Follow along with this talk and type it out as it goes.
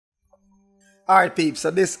Alright peeps,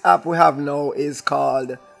 so this app we have now is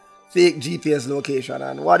called Fake GPS Location,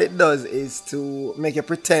 and what it does is to make you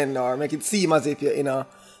pretend or make it seem as if you're in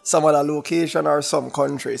some other location or some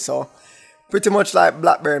country. So pretty much like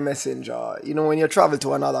BlackBerry Messenger, you know, when you travel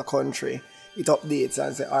to another country, it updates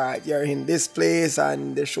and say, alright, you're in this place,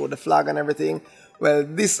 and they show the flag and everything. Well,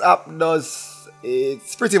 this app does,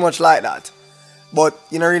 it's pretty much like that, but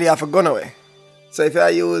you don't really have a gun away. So if you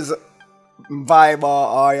use Viber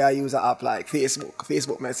or you use an app like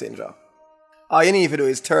Facebook Messenger, all you need to do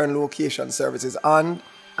is turn location services on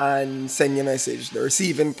and send your message. The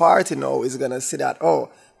receiving party now is gonna see that, oh,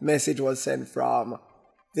 message was sent from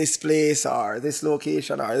this place or this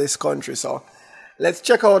location or this country. So let's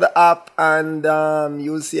check out the app, and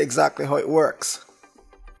you'll see exactly how it works.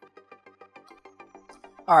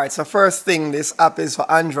 Alright, so first thing, this app is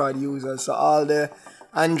for Android users. So all the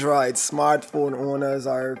Android smartphone owners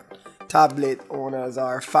or tablet owners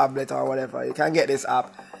or phablet or whatever, you can get this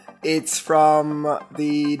app. It's from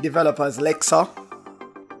the developers Lexa.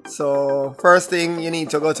 So first thing, you need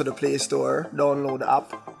to go to the Play Store, download the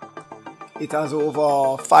app. It has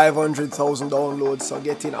over 500,000 downloads, so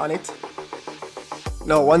get in on it.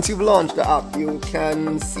 Now once you've launched the app, you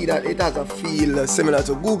can see that it has a feel similar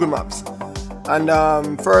to Google Maps.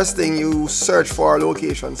 And first thing, you search for a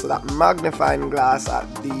location, so that magnifying glass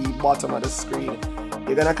at the bottom of the screen,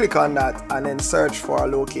 you're gonna click on that and then search for a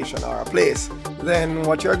location or a place. Then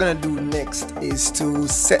what you're gonna do next is to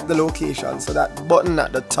set the location. So that button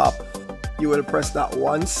at the top, you will press that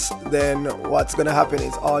once. Then what's gonna happen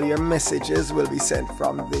is all your messages will be sent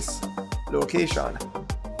from this location.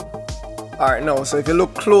 Alright, now so if you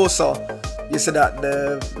look closer, you see that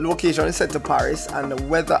the location is set to Paris, and the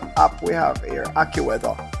weather app we have here,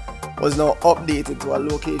 AccuWeather, was now updated to a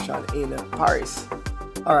location in Paris.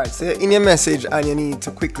 Alright, so you're in your message and you need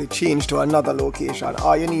to quickly change to another location.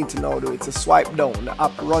 All you need to now do is to swipe down. The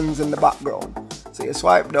app runs in the background. So you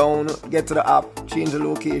swipe down, get to the app, change the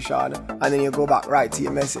location, and then you go back right to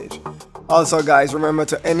your message. Also guys, remember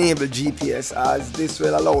to enable GPS, as this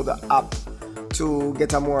will allow the app to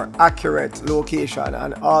get a more accurate location,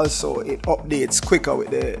 and also it updates quicker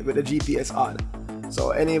with the GPS on.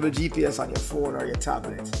 So enable GPS on your phone or your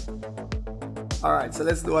tablet. Alright, so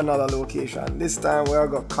let's do another location. This time we're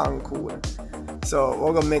going to Cancun. So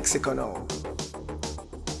we're going to Mexico now.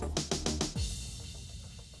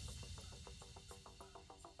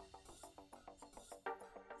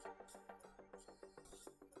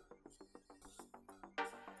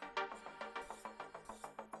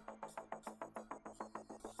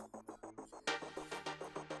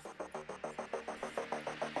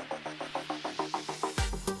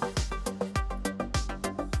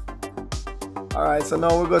 Alright, so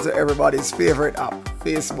now we go to everybody's favorite app,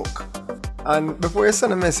 Facebook. And before you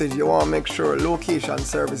send a message, you want to make sure location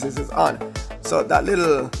services is on. So that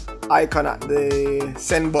little icon at the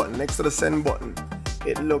send button, next to the send button,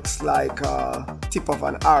 it looks like a tip of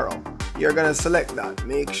an arrow. You're going to select that.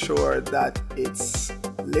 Make sure that it's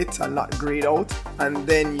lit and not grayed out, and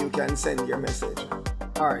then you can send your message.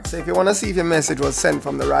 Alright, so if you want to see if your message was sent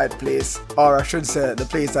from the right place, or I should say the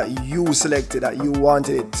place that you selected that you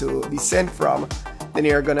wanted it to be sent from, then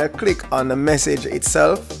you're gonna click on the message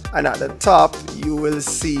itself, and at the top you will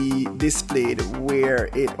see displayed where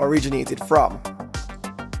it originated from.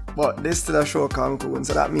 But this still show Cancun,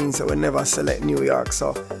 so that means that we'll never select New York.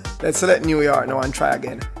 So let's select New York now and try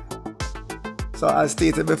again. So as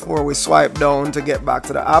stated before, we swipe down to get back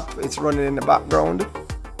to the app. It's running in the background,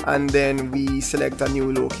 and then we select a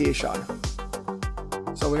new location.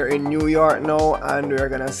 So we're in New York now, and we're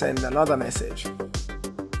gonna send another message.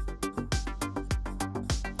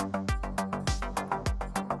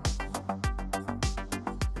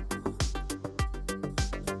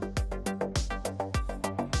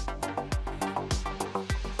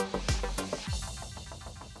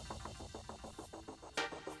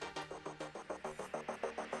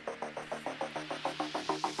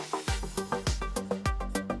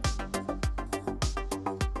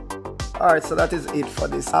 Alright, so that is it for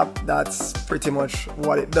this app. That's pretty much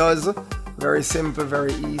what it does. Very simple,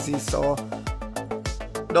 very easy. So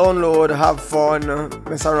download, have fun,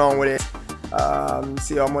 mess around with it,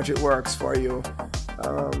 see how much it works for you.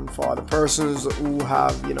 For the persons who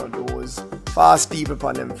have, you know, those fast people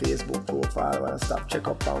on them Facebook profile, wanna stop check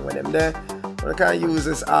up on with them there, but I can use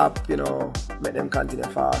this app, you know, make them continue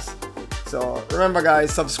fast. So remember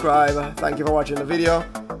guys, subscribe. Thank you for watching the video.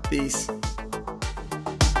 Peace.